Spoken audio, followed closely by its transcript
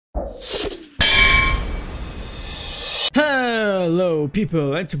Hello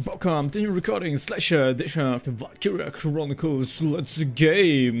people, and welcome to new recording slasher edition of the Valkyria Chronicles. Let's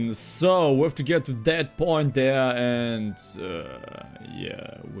game. So we have to get to that point there, and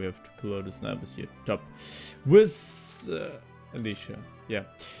yeah, we have to kill the snipers here top with Alicia. Yeah,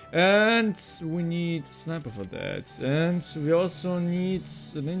 and we need a sniper for that, and we also need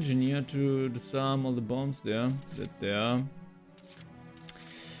an engineer to disarm all the bombs there.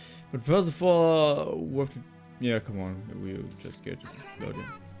 But first of all, we have to. Yeah, come on, we'll just get Claudia.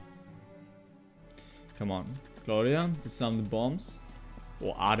 Come on, Claudia, disarm the bombs.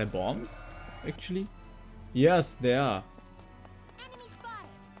 Or are there bombs, actually? Yes, they are.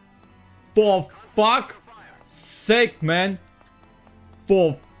 For fuck's sake, man.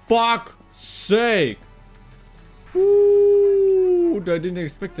 For fuck's sake. Ooh, I didn't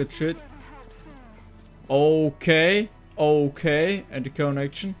expect that shit. Okay,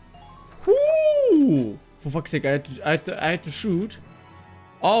 anti-connection. Woo! For fuck's sake, I had to shoot.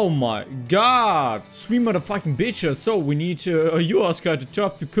 Oh my god! 3 motherfucking bitches. So we need you, Oscar, to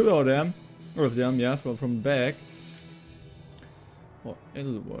top to kill all them. All of them, yeah, from the back. Or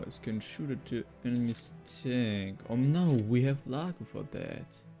otherwise can shoot it to enemy's tank. Oh no, we have Lago for that.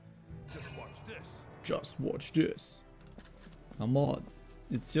 Just watch this. Just watch this. Come on.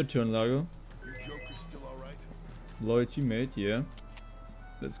 It's your turn, Lago. Your Joker's still alright? Loyalty mate, yeah.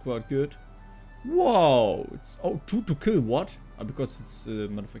 That's quite good. Whoa! It's 2 to kill, what? Because it's a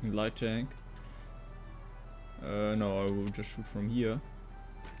motherfucking light tank. No, I will just shoot from here.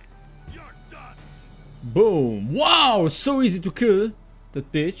 You're done. Boom! Wow! So easy to kill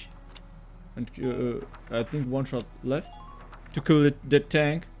that bitch. And I think 1 shot left to kill that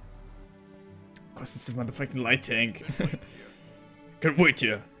tank. Because it's a motherfucking light tank. Can't wait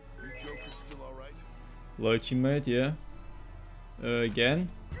here. Your Joker's still alright? Loyalty mate, yeah. Again.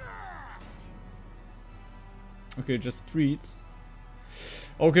 Okay, just streets.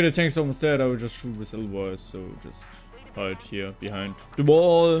 Okay, the tank's almost dead. I will just shoot with elbows, so just hide here behind the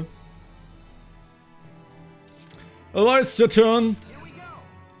wall. Alright, it's your turn.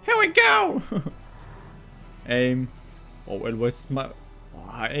 Here we go. Aim. Oh, Elbows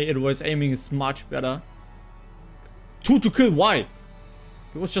aiming is much better. 2 to kill. Why?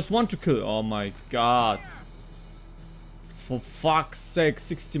 It was just 1 to kill. Oh my god. For fuck's sake,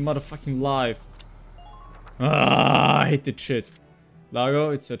 60 motherfucking life. Ah, I hate that shit. Lago,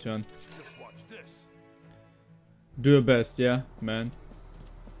 it's your turn. Just watch this. Do your best, yeah, man.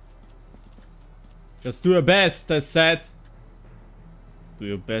 Just do your best, I said. Do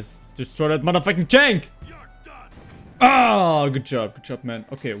your best. Destroy that motherfucking tank! You're done. Ah, good job, man.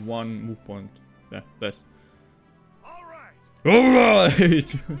 Okay, 1 move point. Yeah, best.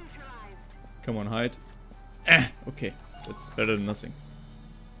 Alright! Come on, hide. Okay, that's better than nothing.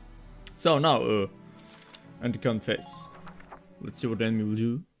 So now, anti-con face. Let's see what the enemy will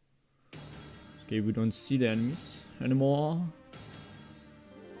do. Okay, we don't see the enemies anymore.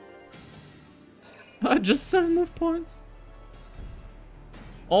 Just 7 move points.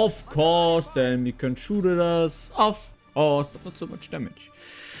 Of course, the enemy can shoot at us. Of course, but not so much damage.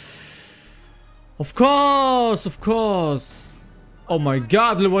 Of course. Oh my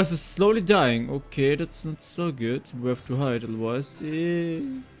god, otherwise is slowly dying. Okay, that's not so good. We have to hide otherwise.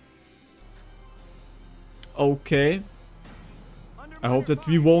 Okay. I hope that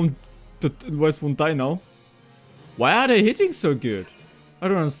that Elwise won't die now. Why are they hitting so good? I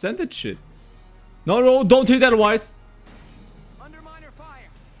don't understand that shit. No, don't hit Elwise.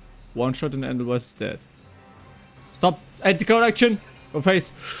 1 shot and Elwise is dead. Stop. Anti-connection. Go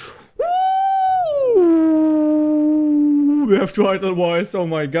face. Woo! We have to hide Elwise. Oh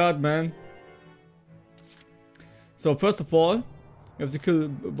my god, man. So first of all, we have to kill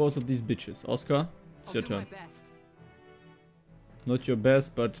both of these bitches. Oscar, it's your turn. Not your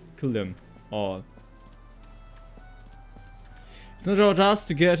best, but kill them all. It's not our task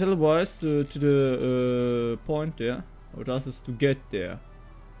to get Elwise to the point there. Our task is to get there.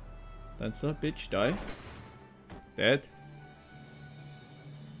 Dancer, bitch, die. Dead.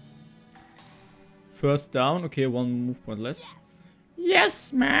 First down. Okay, 1 move point less.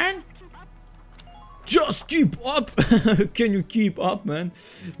 Yes, man! Just keep up! Can you keep up, man?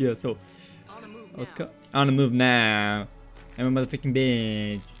 Yeah, so... Oscar, on the move now. I'm a motherfucking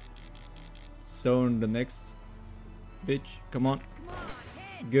bitch. So the next bitch, come on.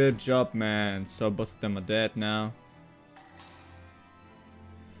 Good job, man. So both of them are dead now.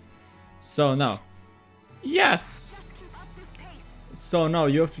 So now, yes. So now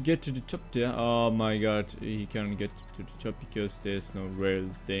you have to get to the top there. Oh my god, he can't get to the top because there's no rail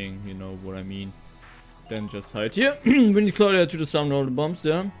thing. You know what I mean? Then just hide here. We need Claudia to disarm all the bombs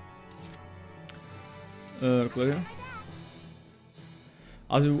there. Claudia.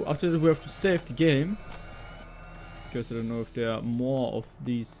 After that we have to save the game. Because I don't know if there are more of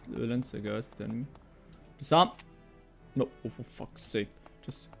these Lancer guys than me. Disarm! No, oh for fuck's sake.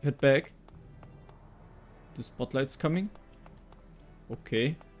 Just head back. The spotlight's coming.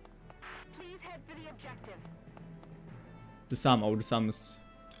 Okay. Please head for the objective. Disarm. Oh, disarm is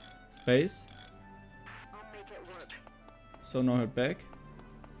space. I'll make it work. So now head back.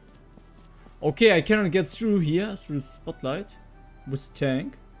 Okay, I cannot get through here, through the spotlight. With the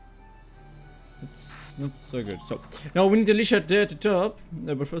tank. It's not so good. So, now we need Alicia there at the top.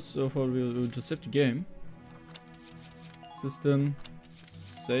 But first of all, we'll just save the game. System.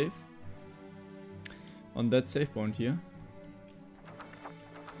 Save. On that save point here.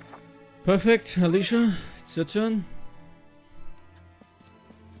 Perfect, Alicia. It's your turn.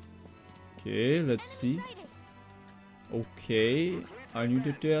 Okay, let's see. Okay, I knew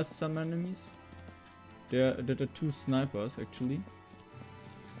that there are some enemies. There are 2 snipers actually.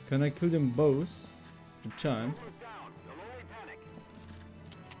 Can I kill them both at the time?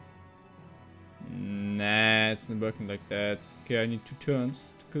 Nah, it's not working like that. Okay, I need 2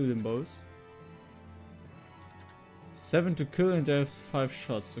 turns to kill them both. 7 to kill and I have 5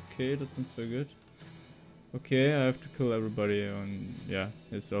 shots. Okay, that's not so good. Okay, I have to kill everybody on, yeah,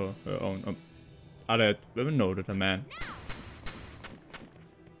 his or her own. I let women know that I'm a man.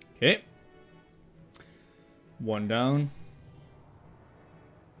 Okay. 1 down.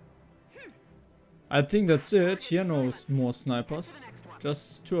 I think that's it. Here no more snipers.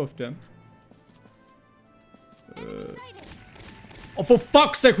 Just 2 of them. Oh, for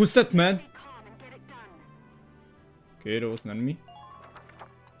fuck's sake, who's that, man? Okay, there was an enemy.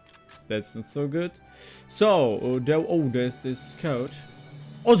 That's not so good. So, there's this scout.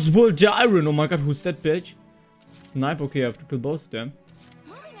 Oswald the Iron. Oh my god, who's that bitch? Snipe. Okay, I have to kill both of them.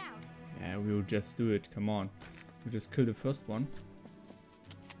 Yeah, we'll just do it. Come on. We'll just kill the first one.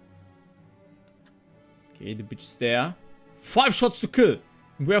 Okay, the bitch is there. 5 shots to kill.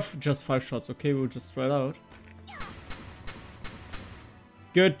 We have just 5 shots. Okay, we'll just try it out.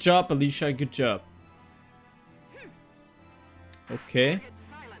 Good job, Alicia. Good job. Okay.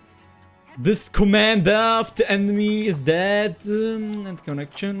 This commander of the enemy is dead. And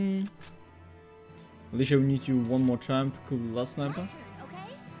connection. Alicia, we need you 1 more time to kill the last sniper.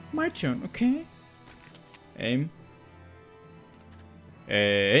 My turn, okay. Aim.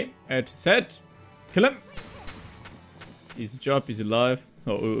 Aim. Set. Kill him. Easy job, he's alive.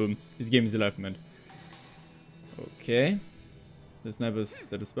 Oh, his game is alive, man. Okay. The sniper's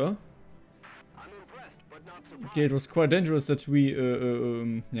dead as well. Okay, it was quite dangerous that we,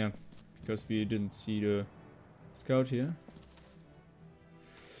 yeah, because we didn't see the scout here.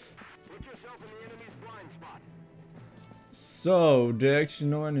 So, there are actually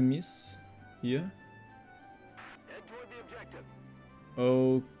no enemies here.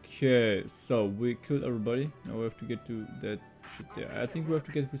 Okay, so we killed everybody. Now we have to get to that shit there. I think we have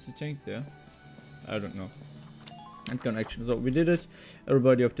to get with the tank there. I don't know. And connection. So we did it.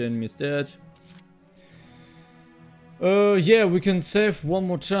 Everybody of the enemy is dead. Yeah, we can save 1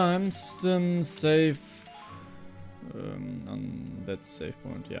 more time. System save on that save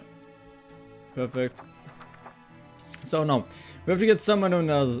point. Yeah, perfect. So now we have to get someone on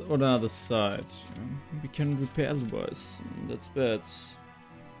the other side. We can repair otherwise. That's bad.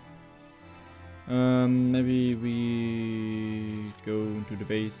 Maybe we go into the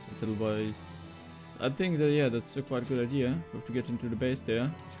base otherwise. I think that, yeah, that's a quite good idea. We have to get into the base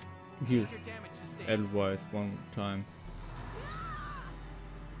there. Heal otherwise 1 time.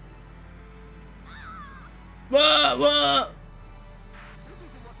 Whoa!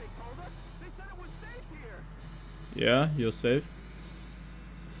 Yeah, you're safe.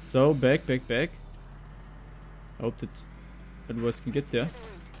 So, back. I hope that Edwards can get there.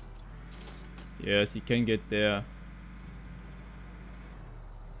 Yes, he can get there.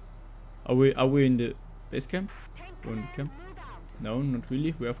 Are we in the base camp? We're in the camp? No, not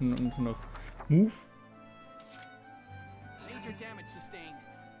really. We have not enough move. Major damage sustained.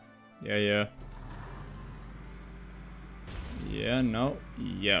 Yeah. Yeah, no.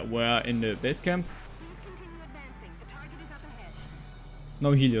 Yeah, we're in the base camp.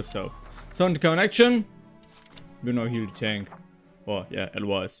 Now heal yourself. So in the connection, we now heal the tank. Or yeah,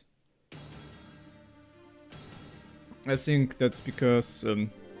 otherwise. I think that's because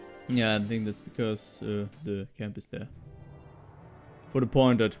yeah, I think that's because the camp is there. For the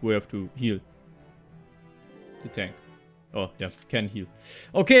point that we have to heal the tank. Oh yeah, can heal.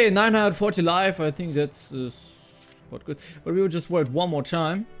 Okay, 940 life. I think that's quite good. But we will just wait 1 more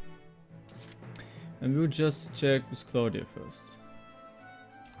time. And we'll just check with Claudia first.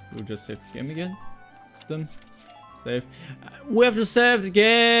 We'll just save the game again. System. Save. We have to save the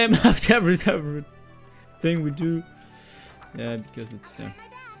game after every thing we do. Yeah, because it's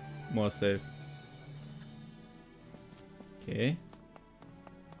more safe. Okay.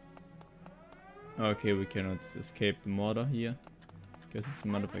 Okay, we cannot escape the mortar here. Because it's a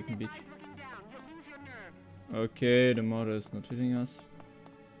motherfucking beach. Okay, the mortar is not hitting us.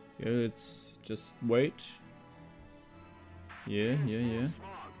 Okay, let's just wait. Yeah.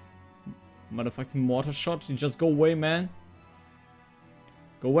 Motherfucking mortar shot. You just go away, man.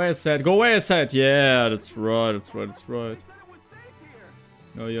 Go away, I said. Go away, I said. Yeah, that's right. That's right.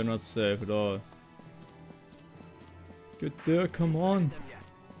 No, you're not safe at all. Get there, come on.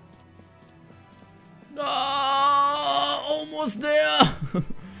 No, almost there. Yeah,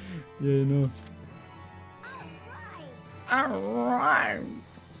 you know. Alright.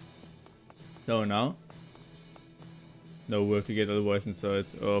 So now. No, we have to get other boys inside.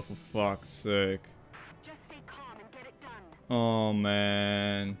 Oh, for fuck's sake. Just stay calm and get it done. Oh,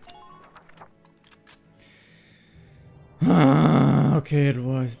 man. Okay,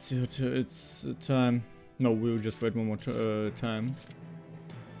 it's time. No, we'll just wait one more time.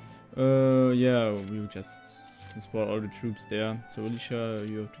 Yeah, we'll just transport all the troops there. So Alicia,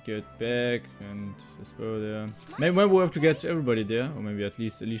 you have to get back and just go there. Maybe we'll have to get everybody there, or maybe at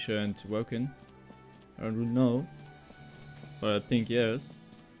least Alicia and Welkin. I don't really know. But I think yes.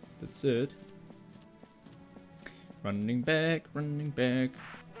 That's it. Running back. The labor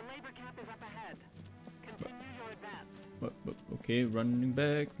camp is up ahead. Continue your advance. Okay, running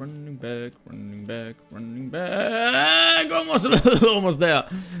back. Almost, almost there.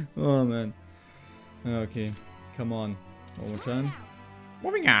 Oh man. Okay, come on. One more time.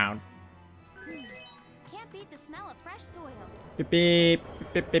 Moving out. Can't beat the smell of fresh soil. Beep beep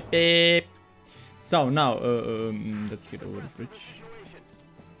beep beep beep. So now, let's get over the bridge.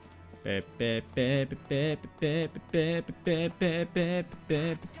 Beep beep beep beep beep beep beep beep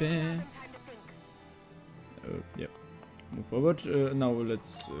beep beep. Yep. Move forward. Now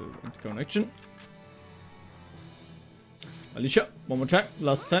let's enter action. Alicia, one more time.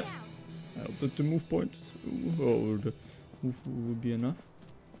 Last time. I hope that the move point. Oh, the move will be enough.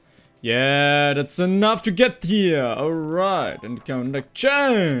 Yeah, that's enough to get here. Alright. And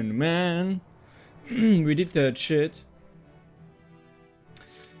connection, man. We did that shit.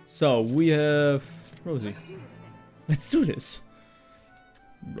 So we have Rosie. Let's do this.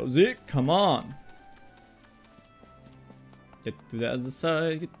 Rosie, come on. Get to the other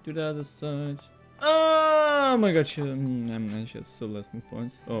side. Oh my god, she has so less move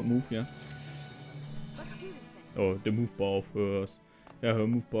points. Oh, move, yeah. Oh, the move bar of hers. Yeah, her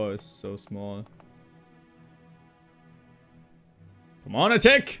move bar is so small. Come on,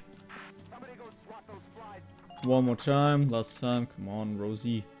 attack! One more time, last time. Come on,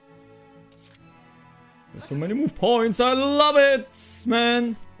 Rosie. There's so many move points. I love it,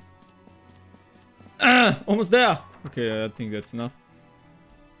 man. Almost there. Okay, I think that's enough.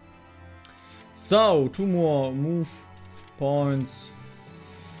 So, 2 more move points.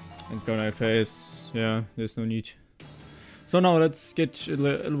 And gonna face. Yeah, there's no need. So now let's get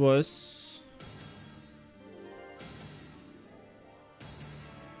Elbows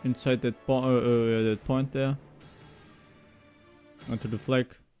inside that point there. Onto the flag.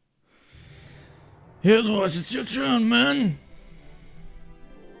 Here, Elbows, it's your turn, man.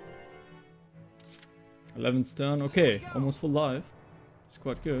 11's turn. Okay, almost full life. It's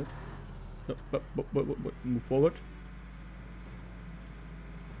quite good. Move forward.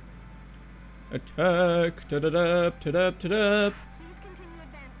 Attack! Ta-da-da! Ta-da! Ta-da! Please continue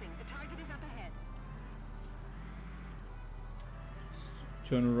advancing. The target is up ahead.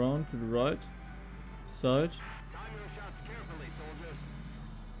 Turn around to the right side. Time your shots carefully, soldiers.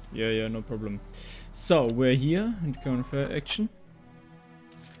 Yeah, no problem. So we're here in counter action.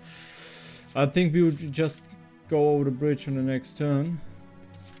 I think we would just go over the bridge on the next turn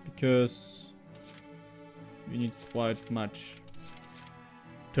because we need quite much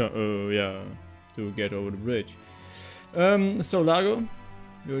to get over the bridge. So Lago,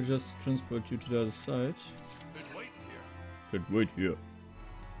 we'll just transport you to the other side. Been waiting here. Good wait here.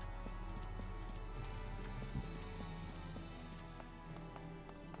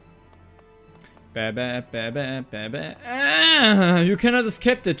 You cannot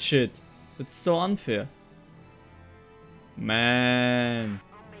escape that shit. That's so unfair. Man.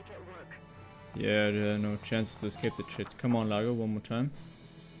 I'll make it work. Yeah, there are no chances to escape that shit. Come on, Lago, one more time.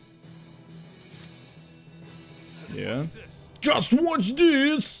 Yeah. Just watch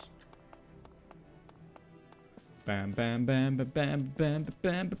this! Bam, bam, bam, bam, bam, bam,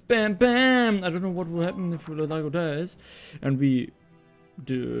 bam, bam, bam. I don't know what will happen if Lago dies and we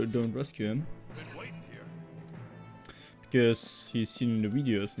don't rescue him. Been waiting here. because he's seen in the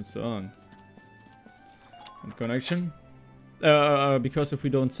videos and so on. And connection. Because if we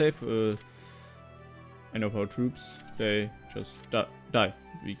don't save any of our troops, they just die.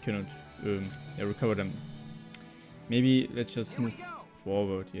 We cannot recover them. Maybe let's just move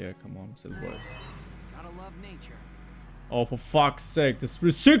forward. Yeah, come on, still works. Gotta love nature. Oh, for fuck's sake, this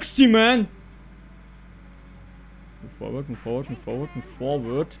 360, man! Move forward, move forward, move forward, move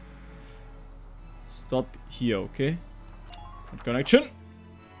forward. Stop here, okay? And connection.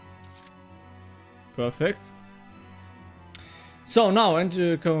 Perfect. So now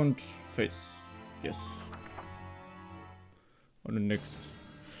enter current phase. Yes. On the next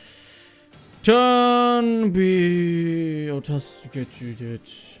turn, or just to get you that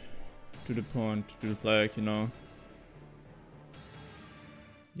to the point, to the flag, you know.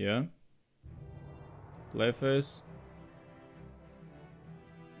 Yeah. Play phase.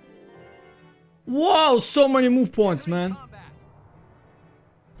 Wow, so many move points, man.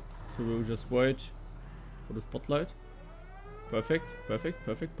 So we'll just wait for the spotlight. Perfect, perfect,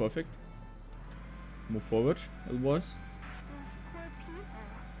 perfect, perfect. Move forward, little boys.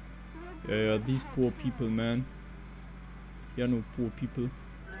 Yeah, these poor people, man. Yeah, no poor people.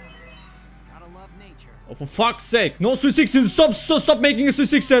 Gotta love nature. Oh, for fuck's sake! No 360s! Stop making a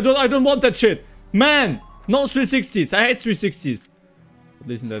 360! I don't want that shit! Man! No 360s! I hate 360s! At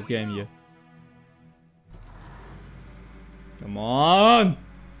least in that game here. Come on!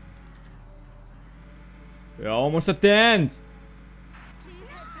 We're almost at the end!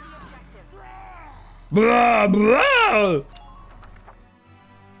 Blah, blah.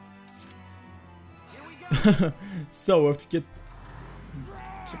 So we have to get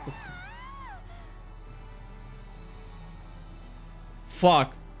top of the...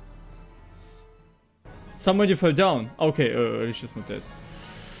 Fuck. Somebody fell down. Okay, it's just not dead.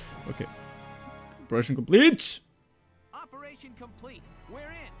 Okay. Operation complete. Operation complete. We're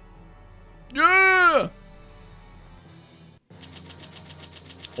in. Yeah.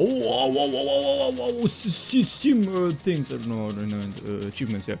 Oh, Steam things. I don't know,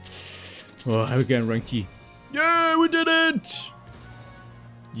 achievements, yeah. Oh, again, rank T. Yeah, we did it!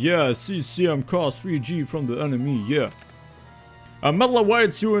 Yeah, CCM cost 3G from the enemy, yeah. A medal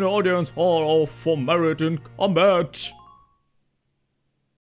awaits you in the audience hall for merit in combat.